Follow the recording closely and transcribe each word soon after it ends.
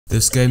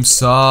This game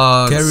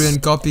sucks.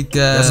 Carrion copycat.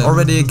 There's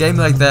already a game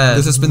like that.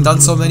 This has been done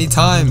so many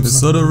times.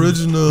 It's not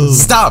original.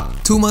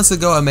 Stop! 2 months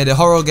ago I made a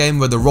horror game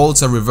where the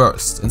roles are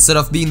reversed. Instead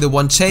of being the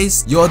one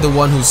chased, you're the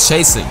one who's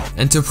chasing.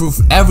 And to prove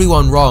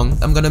everyone wrong,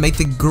 I'm gonna make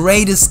the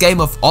greatest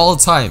game of all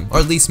time. Or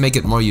at least make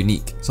it more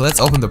unique. So let's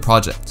open the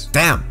project.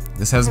 Damn!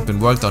 This hasn't been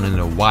worked on in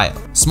a while.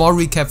 Small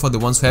recap for the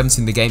ones who haven't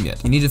seen the game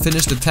yet. You need to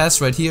finish the task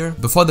right here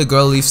before the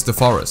girl leaves the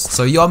forest.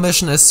 So your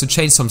mission is to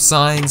change some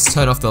signs,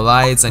 turn off the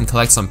lights and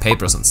collect some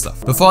papers and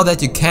stuff. Before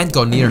that you can't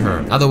go near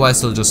her,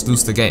 otherwise you'll just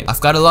lose the game.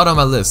 I've got a lot on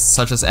my list,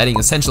 such as adding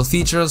essential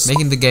features,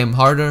 making the game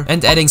harder,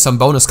 and adding some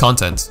bonus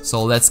content.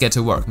 So let's get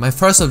to work. My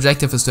first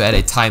objective is to add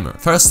a timer.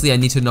 Firstly, I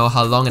need to know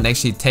how long it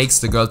actually takes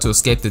the girl to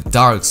escape the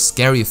dark,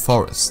 scary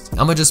forest.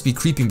 I'ma just be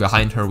creeping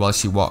behind her while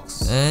she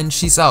walks. And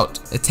she's out.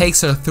 It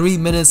takes her 3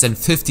 minutes and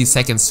 50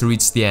 seconds to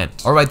reach the end.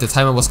 Alright, the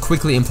timer was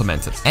quickly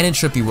implemented. And it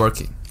should be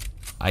working.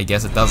 I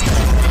guess it doesn't.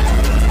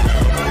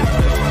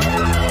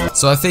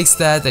 So I fixed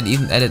that and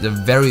even added a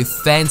very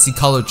fancy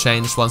color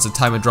change once the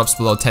timer drops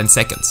below 10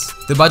 seconds.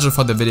 The budget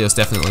for the video is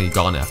definitely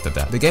gone after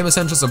that. The game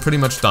essentials are pretty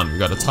much done. We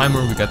got a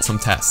timer, we got some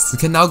tests. We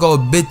can now go a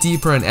bit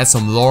deeper and add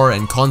some lore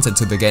and content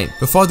to the game.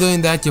 Before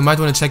doing that, you might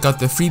want to check out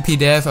the free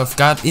PDF I've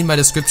got in my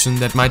description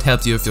that might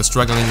help you if you're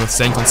struggling with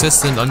staying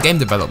consistent on game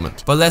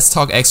development. But let's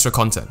talk extra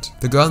content.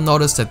 The girl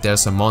noticed that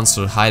there's a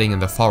monster hiding in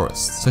the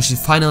forest, so she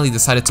finally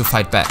decided to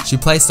fight back. She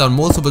placed down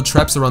multiple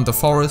traps around the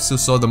forest to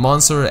slow the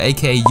monster,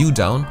 aka you,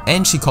 down,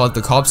 and she called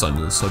the cops on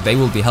you, so they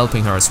will be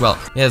helping her as well.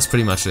 Yeah, that's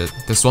pretty much it.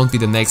 This won't be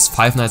the next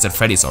Five Nights at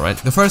Freddy's, alright?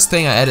 The first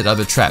thing I added are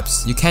the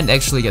traps. You can't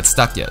actually get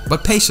stuck yet,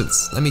 but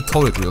patience. Let me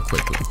code it real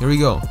quickly. Here we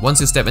go.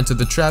 Once you step into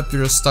the trap,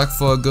 you're stuck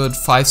for a good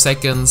 5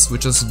 seconds,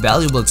 which is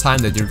valuable time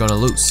that you're gonna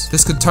lose.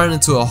 This could turn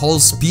into a whole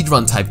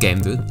speedrun type game,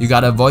 dude. You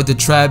gotta avoid the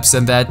traps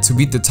and that to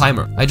beat the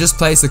timer. I just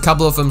placed a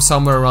couple of them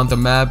somewhere around the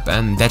map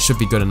and that should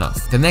be good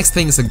enough. The next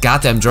thing is a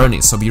goddamn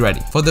journey, so be ready.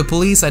 For the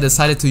police, I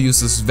decided to use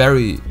this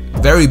very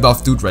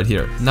buff dude right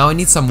here. Now I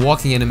need some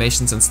walking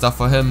animations and stuff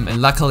for him,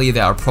 and luckily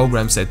there are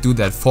programs that do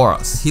that for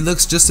us. He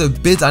looks just a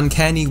bit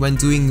uncanny when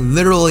doing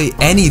literally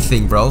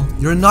anything, bro.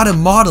 You're not a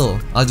model.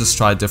 I'll just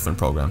try a different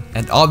program.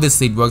 And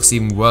obviously it works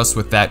even worse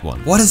with that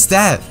one. What is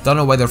that? Don't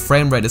know why the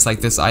frame rate is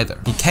like this either.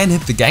 He can't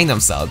hit the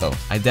Gangnam Style though.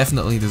 I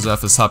definitely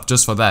deserve a sub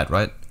just for that,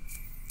 right?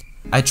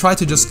 I tried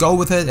to just go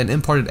with it and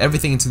imported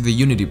everything into the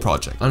Unity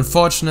project.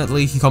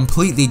 Unfortunately, he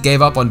completely gave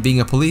up on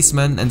being a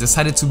policeman and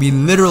decided to be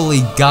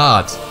literally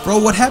God. Bro,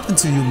 what happened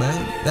to you,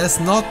 man? That is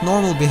not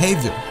normal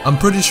behavior. I'm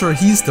pretty sure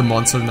he's the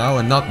monster now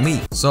and not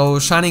me. So,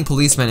 shining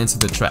policeman into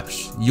the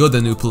trash. You're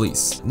the new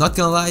police. Not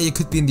gonna lie, you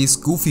could be in these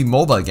goofy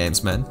mobile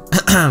games, man.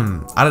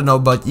 I don't know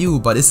about you,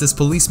 but is this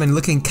policeman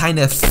looking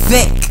kinda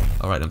thick?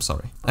 Alright, I'm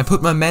sorry. I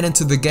put my man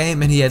into the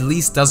game and he at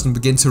least doesn't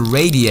begin to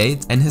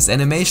radiate, and his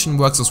animation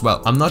works as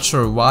well. I'm not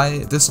sure why,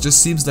 this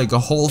just seems like a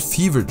whole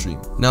fever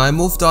dream. Now I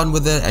moved on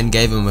with it and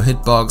gave him a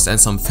hitbox and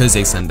some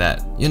physics and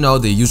that. You know,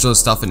 the usual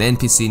stuff an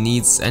NPC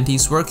needs, and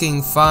he's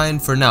working fine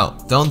for now.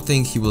 Don't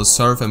think he will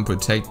serve and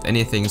protect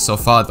anything so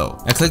far though.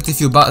 I clicked a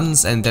few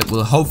buttons and that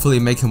will hopefully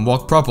make him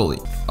walk properly.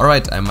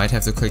 Alright, I might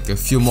have to click a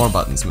few more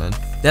buttons, man.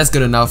 That's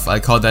good enough, I'll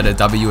call that a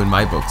W in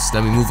my books.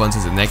 Then we move on to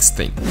the next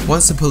thing.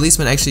 Once the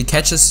policeman actually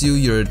catches you,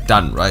 you're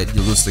done, right?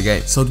 You lose the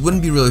game. So it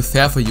wouldn't be really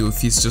fair for you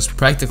if he's just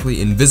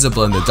practically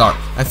invisible in the dark.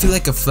 I feel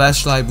like a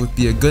flashlight would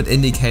be a good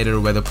indicator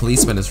where the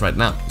policeman is right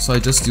now. So I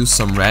just used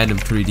some random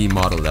 3D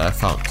model that I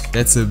found.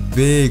 That's a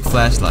big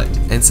flashlight.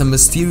 And some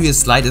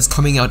mysterious light is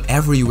coming out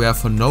everywhere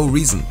for no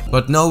reason.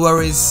 But no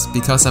worries,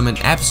 because I'm an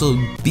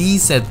absolute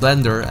beast at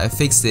Blender, I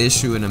fixed the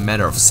issue in a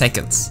matter of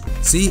seconds.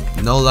 See?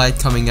 No light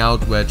coming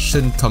out where it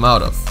shouldn't come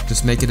out of.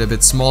 Just make it a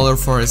bit smaller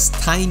for his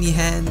tiny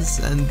hands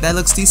and that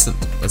looks decent.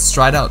 Let's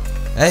try it out.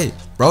 Hey,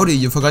 Brody,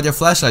 you forgot your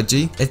flashlight,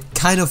 G. It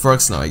kind of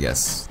works now, I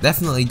guess.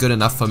 Definitely good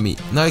enough for me.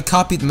 Now I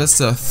copied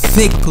Mr.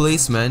 Thick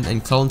Policeman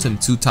and cloned him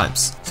 2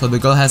 times. So the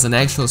girl has an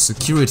actual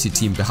security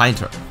team behind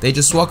her. They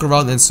just walk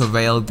around and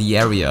surveil the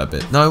area a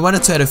bit. Now I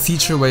wanted to add a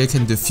feature where you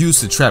can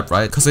defuse the trap,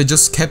 right? Because I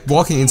just kept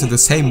walking into the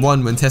same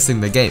one when testing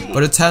the game.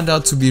 But it turned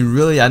out to be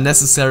really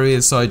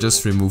unnecessary, so I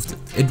just removed it.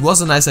 It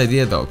was a nice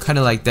idea though,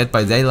 kinda like Dead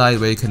by Daylight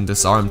where you can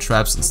disarm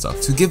traps and stuff.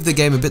 To give the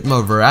game a bit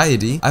more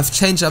variety, I've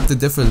changed up the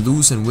different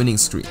lose and winning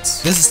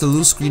screens. This is the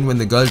lose screen when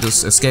the girl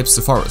just escapes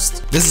the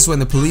forest. This is when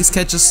the police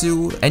catches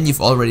you, and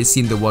you've already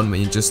seen the one when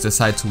you just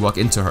decide to walk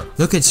into her.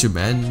 Look at you,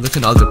 man,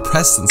 looking all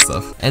depressed and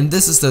stuff. And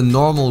this is the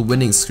normal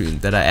winning screen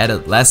that I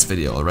added last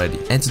video already.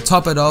 And to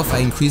top it off, I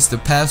increased the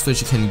paths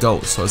which you can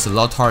go, so it's a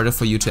lot harder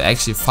for you to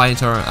actually find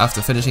her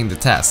after finishing the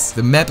task.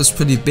 The map is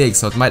pretty big,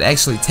 so it might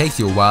actually take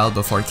you a while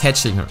before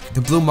catching her.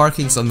 The blue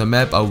markings on the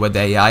map are where the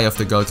AI of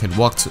the girl can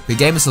walk to. The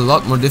game is a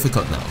lot more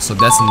difficult now, so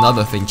that's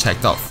another thing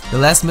checked off. The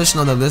last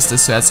mission on the list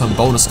is to add some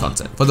bonus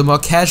content. For the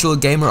more casual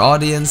gamer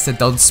audience that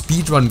don't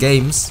speedrun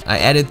games, I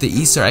added the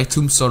Easter egg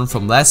tombstone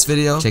from last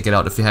video, check it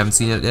out if you haven't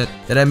seen it yet,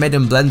 that I made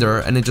in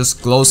Blender, and it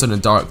just glows in the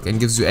dark and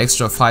gives you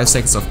extra 5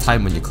 seconds of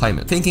time when you climb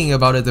it. Thinking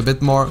about it a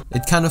bit more,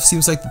 it kind of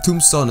seems like the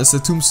tombstone is the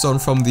tombstone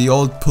from the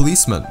old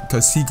policeman,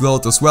 because he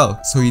glowed as well.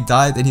 So he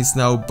died and he's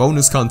now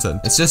bonus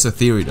content. It's just a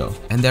theory though.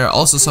 And there are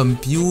also some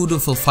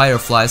beautiful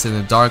fireflies in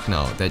the dark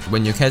now that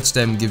when you catch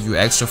them give you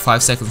extra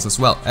 5 seconds as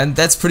well. And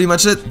that's pretty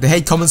much it. The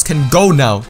hate comments can go now.